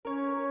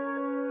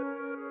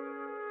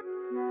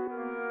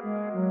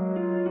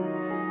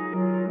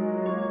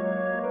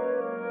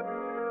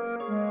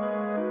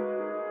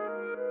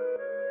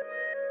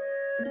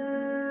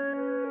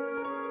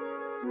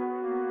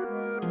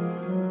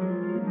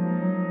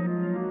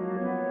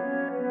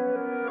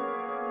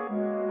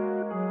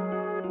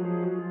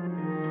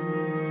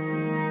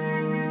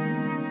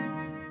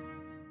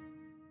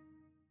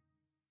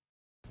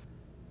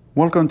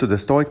Welcome to the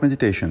Stoic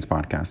Meditations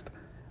podcast,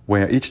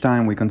 where each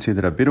time we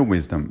consider a bit of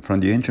wisdom from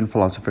the ancient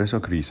philosophers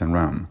of Greece and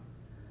Rome.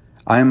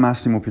 I am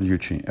Massimo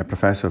Pigliucci, a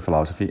professor of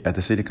philosophy at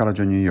the City College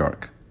of New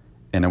York,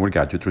 and I will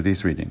guide you through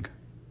this reading.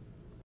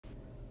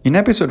 In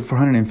episode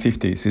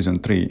 450, season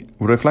 3,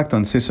 we reflect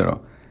on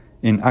Cicero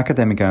in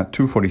Academica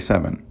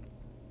 247.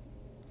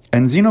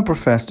 And Zeno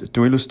professed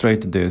to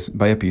illustrate this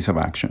by a piece of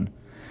action.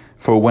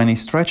 For when he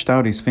stretched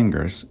out his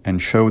fingers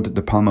and showed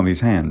the palm of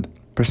his hand,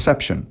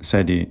 perception,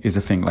 said he, is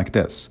a thing like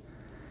this.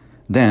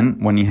 Then,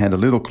 when he had a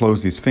little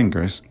closed his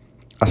fingers,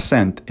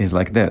 assent is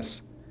like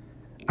this.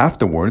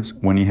 Afterwards,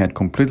 when he had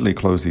completely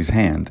closed his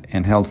hand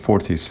and held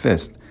forth his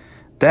fist,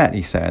 that,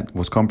 he said,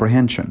 was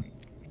comprehension.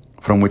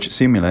 From which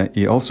simile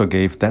he also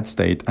gave that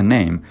state a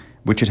name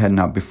which it had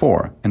not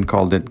before, and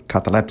called it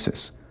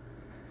catalepsis.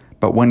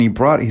 But when he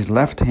brought his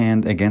left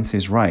hand against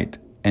his right,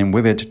 and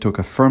with it took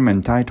a firm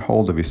and tight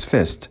hold of his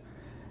fist,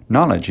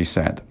 knowledge, he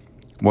said,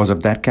 was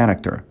of that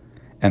character,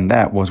 and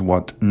that was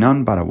what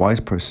none but a wise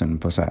person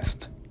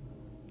possessed.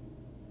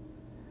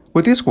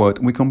 With this quote,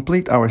 we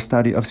complete our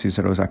study of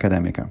Cicero's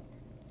Academica.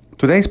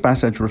 Today's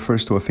passage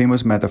refers to a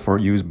famous metaphor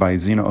used by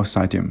Zeno of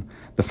Citium,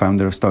 the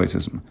founder of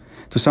Stoicism,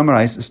 to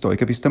summarize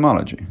Stoic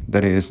epistemology,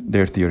 that is,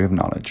 their theory of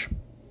knowledge.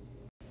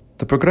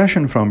 The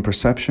progression from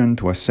perception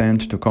to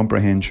assent to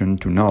comprehension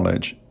to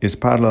knowledge is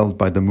paralleled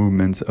by the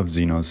movements of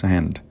Zeno's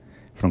hand,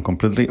 from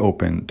completely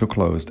open to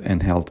closed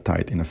and held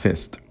tight in a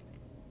fist.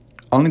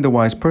 Only the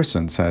wise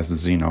person, says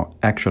Zeno,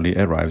 actually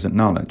arrives at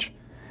knowledge.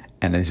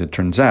 And as it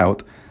turns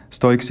out,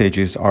 Stoic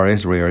sages are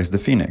as rare as the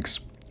phoenix,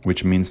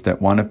 which means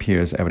that one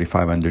appears every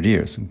 500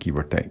 years, give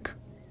or take.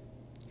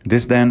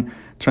 This then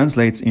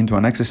translates into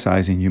an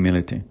exercise in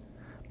humility.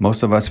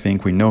 Most of us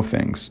think we know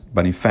things,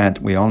 but in fact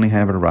we only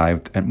have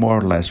arrived at more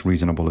or less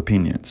reasonable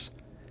opinions.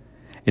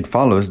 It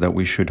follows that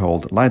we should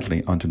hold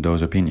lightly onto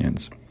those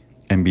opinions,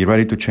 and be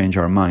ready to change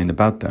our mind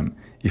about them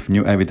if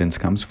new evidence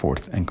comes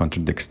forth and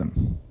contradicts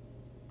them.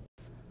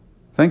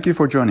 Thank you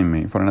for joining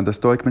me for another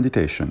Stoic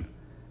meditation.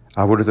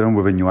 I will return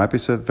with a new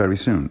episode very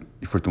soon,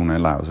 if Fortuna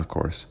allows, of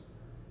course.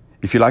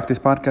 If you like this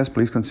podcast,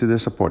 please consider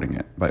supporting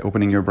it by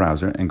opening your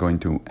browser and going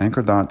to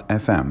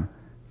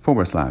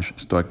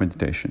anchor.fm/Stoic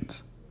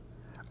Meditations.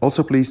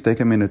 Also, please take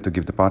a minute to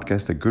give the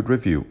podcast a good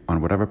review on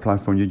whatever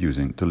platform you're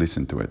using to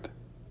listen to it.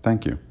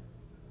 Thank you.